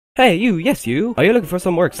Hey, you, yes you! Are you looking for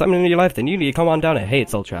some work, something in your life? Then you need to come on down to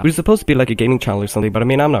HeyItsUltra. Which is supposed to be like a gaming channel or something, but I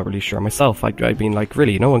mean, I'm not really sure myself. I mean, like,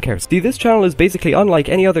 really, no one cares. See, this channel is basically unlike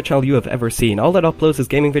any other channel you have ever seen. All that uploads is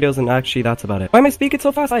gaming videos, and actually, that's about it. Why am I speaking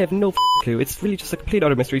so fast? I have no clue. It's really just a complete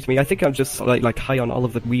utter mystery to me. I think I'm just, like high on all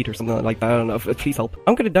of the weed or something like that. I don't know. Please help.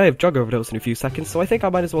 I'm gonna die of drug overdose in a few seconds, so I think I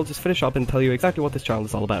might as well just finish up and tell you exactly what this channel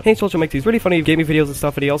is all about. HeyItsUltra makes these really funny gaming videos and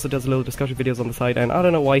stuff, and he also does little discussion videos on the side, and I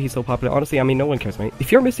don't know why he's so popular. Honestly, I mean, no one cares, mate.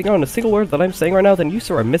 If you're missing out on a single word that I'm saying right now, then you,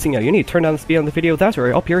 sir, are missing out. You need to turn down the speed on the video, that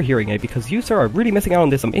or up your hearing aid, because you, sir, are really missing out on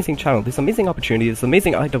this amazing channel, this amazing opportunity, this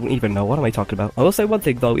amazing— I don't even know, what am I talking about? I will say one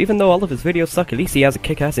thing though, even though all of his videos suck, at least he has a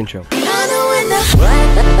kick-ass intro.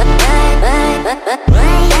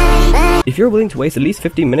 If you're willing to waste at least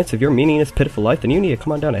 15 minutes of your meaningless, pitiful life, then you need to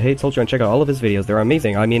come on down to HeyItsUltra and check out all of his videos. They're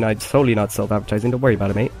amazing. I mean, I'm totally not self-advertising, don't worry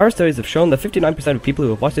about it, mate. Our studies have shown that 59% of people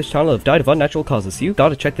who have watched this channel have died of unnatural causes, so you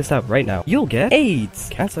gotta check this out right now. You'll get AIDS,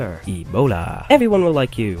 cancer, Ebola. Everyone will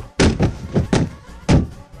like you.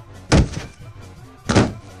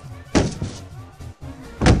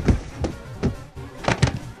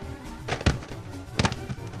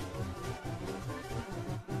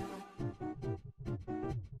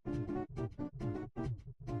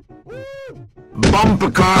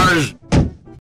 Bumper cars!